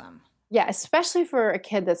awesome. Yeah, especially for a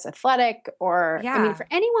kid that's athletic or, for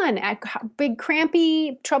anyone, big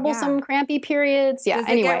crampy, troublesome, crampy periods. Yeah, Does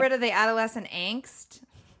it get rid of the adolescent angst?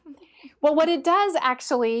 Well, what it does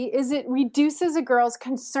actually is it reduces a girl's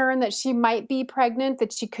concern that she might be pregnant,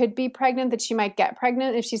 that she could be pregnant, that she might get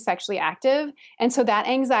pregnant if she's sexually active. And so that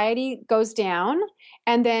anxiety goes down.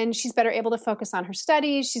 And then she's better able to focus on her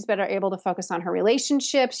studies. She's better able to focus on her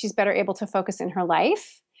relationships. She's better able to focus in her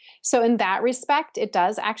life. So in that respect, it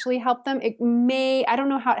does actually help them. It may, I don't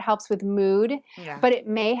know how it helps with mood, but it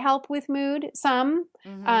may help with mood some.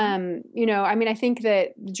 You know, I mean, I think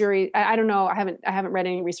that the jury, I don't know, I haven't read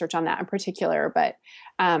any research on that in particular, but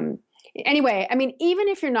anyway, I mean, even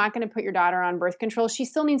if you're not going to put your daughter on birth control, she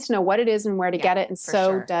still needs to know what it is and where to get it. And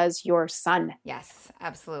so does your son. Yes,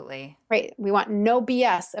 absolutely. Right. We want no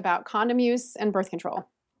BS about condom use and birth control.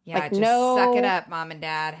 Yeah, like just suck it up, mom and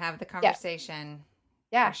dad. Have the conversation.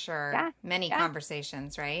 Yeah. For sure. Yeah. Many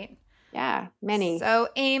conversations, right? Yeah, many. So,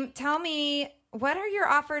 Aim, tell me, what are your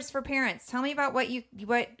offers for parents? Tell me about what you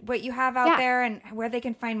have out there and where they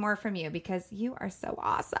can find more from you, because you are so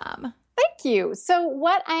awesome. Thank you. So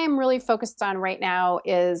what I am really focused on right now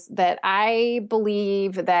is that I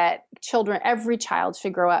believe that every child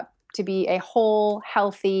should grow up to be a whole,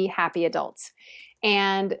 healthy, happy adult.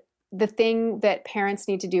 And the thing that parents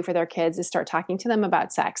need to do for their kids is start talking to them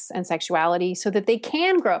about sex and sexuality so that they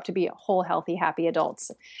can grow up to be whole, healthy, happy adults.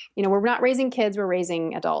 You know, we're not raising kids, we're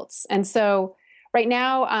raising adults. And so right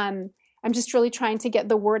now, I'm just really trying to get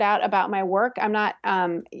the word out about my work.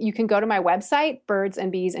 You can go to my website,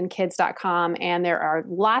 birdsandbeesandkids.com, and there are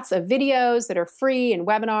lots of videos that are free and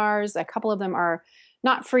webinars. A couple of them are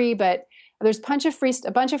not free, but there's a bunch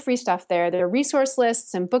of free stuff there. There are resource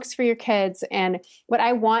lists and books for your kids. And what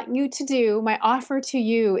I want you to do, my offer to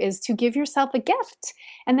you, is to give yourself a gift.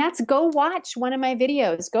 And that's go watch one of my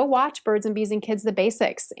videos. Go watch Birds and Bees and Kids, the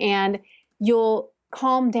basics. And you'll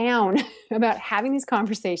calm down about having these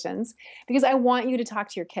conversations, because I want you to talk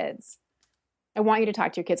to your kids. I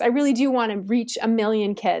really do want to reach 1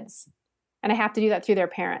 million kids. And I have to do that through their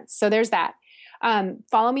parents. So there's that.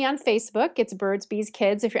 Follow me on Facebook. It's Birds, Bees,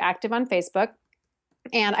 Kids if you're active on Facebook.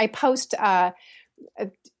 And I post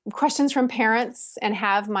questions from parents and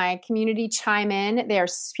have my community chime in.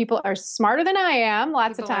 People are smarter than I am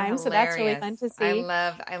lots of times. So that's really fun to see.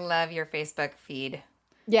 I love your Facebook feed.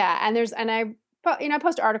 Yeah. And I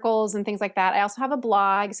post articles and things like that. I also have a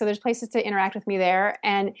blog, so there's places to interact with me there.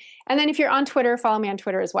 And then if you're on Twitter, follow me on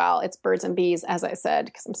Twitter as well. It's Birds and Bees, as I said,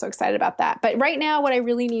 because I'm so excited about that. But right now, what I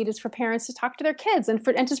really need is for parents to talk to their kids and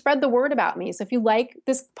to spread the word about me. So if you like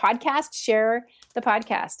this podcast, share the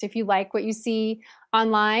podcast. If you like what you see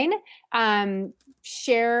online,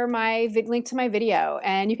 share my link to my video,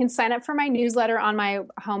 and you can sign up for my newsletter on my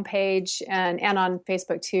homepage and on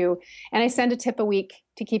Facebook too. And I send a tip a week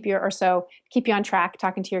to keep you on track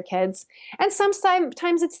talking to your kids. And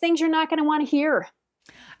sometimes it's things you're not going to want to hear.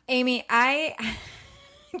 Amy,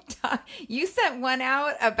 you sent one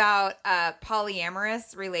out about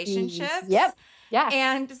polyamorous relationships. Yep. Yeah.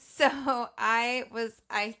 And so I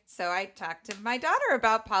talked to my daughter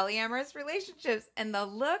about polyamorous relationships, and the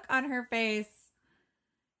look on her face,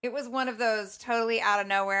 it was one of those totally out of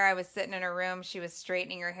nowhere. I was sitting in her room. She was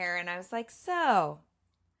straightening her hair, and I was like, so,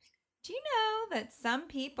 do you know that some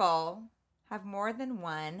people have more than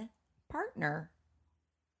one partner?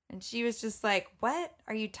 And she was just like, what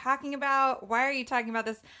are you talking about? Why are you talking about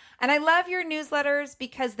this? And I love your newsletters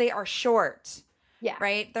because they are short. Yeah.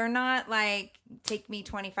 Right? They're not like, take me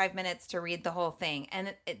 25 minutes to read the whole thing.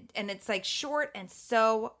 And it's like short and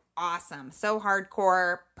so awesome, so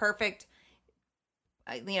hardcore, perfect.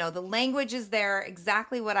 The language is there,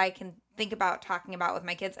 exactly what I can think about talking about with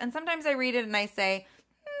my kids. And sometimes I read it and I say,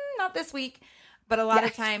 not this week. But a lot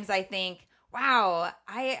of times I think, wow,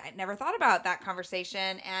 I never thought about that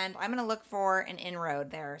conversation, and I'm going to look for an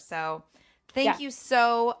inroad there. So thank you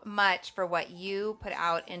so much for what you put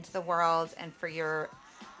out into the world and for your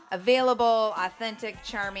available, authentic,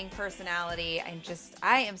 charming personality.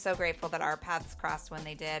 I am so grateful that our paths crossed when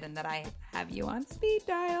they did, and that I have you on speed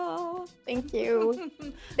dial. Thank you.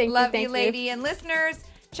 Love you, lady. And listeners,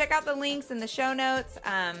 check out the links in the show notes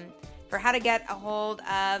for how to get a hold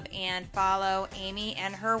of and follow Amy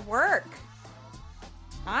and her work.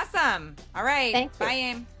 Awesome. All right. Bye,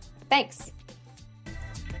 Amy. Thanks.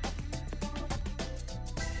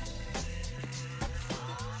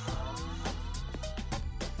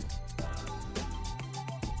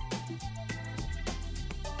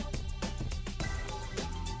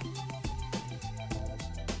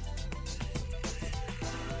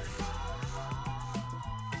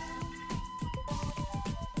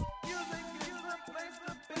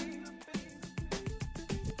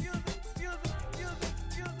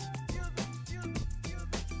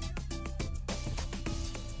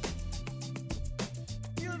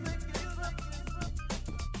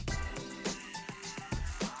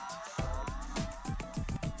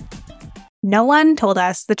 No one told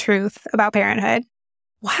us the truth about parenthood.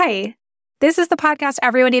 Why? This is the podcast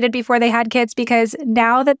everyone needed before they had kids, because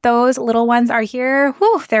now that those little ones are here,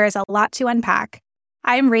 there is a lot to unpack.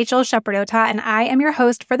 I'm Rachel Shepardota, and I am your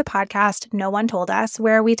host for the podcast No One Told Us,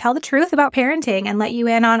 where we tell the truth about parenting and let you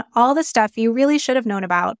in on all the stuff you really should have known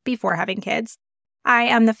about before having kids. I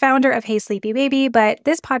am the founder of Hey Sleepy Baby, but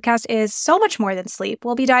this podcast is so much more than sleep.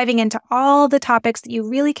 We'll be diving into all the topics that you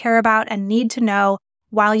really care about and need to know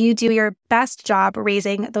while you do your best job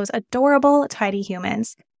raising those adorable tiny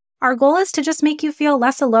humans. Our goal is to just make you feel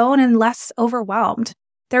less alone and less overwhelmed.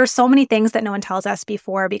 There are so many things that no one tells us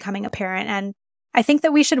before becoming a parent, and I think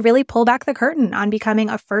that we should really pull back the curtain on becoming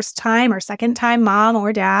a first-time or second-time mom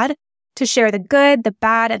or dad to share the good, the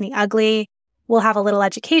bad, and the ugly. We'll have a little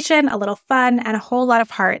education, a little fun, and a whole lot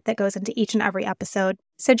of heart that goes into each and every episode.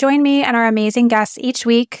 So join me and our amazing guests each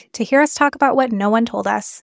week to hear us talk about what no one told us.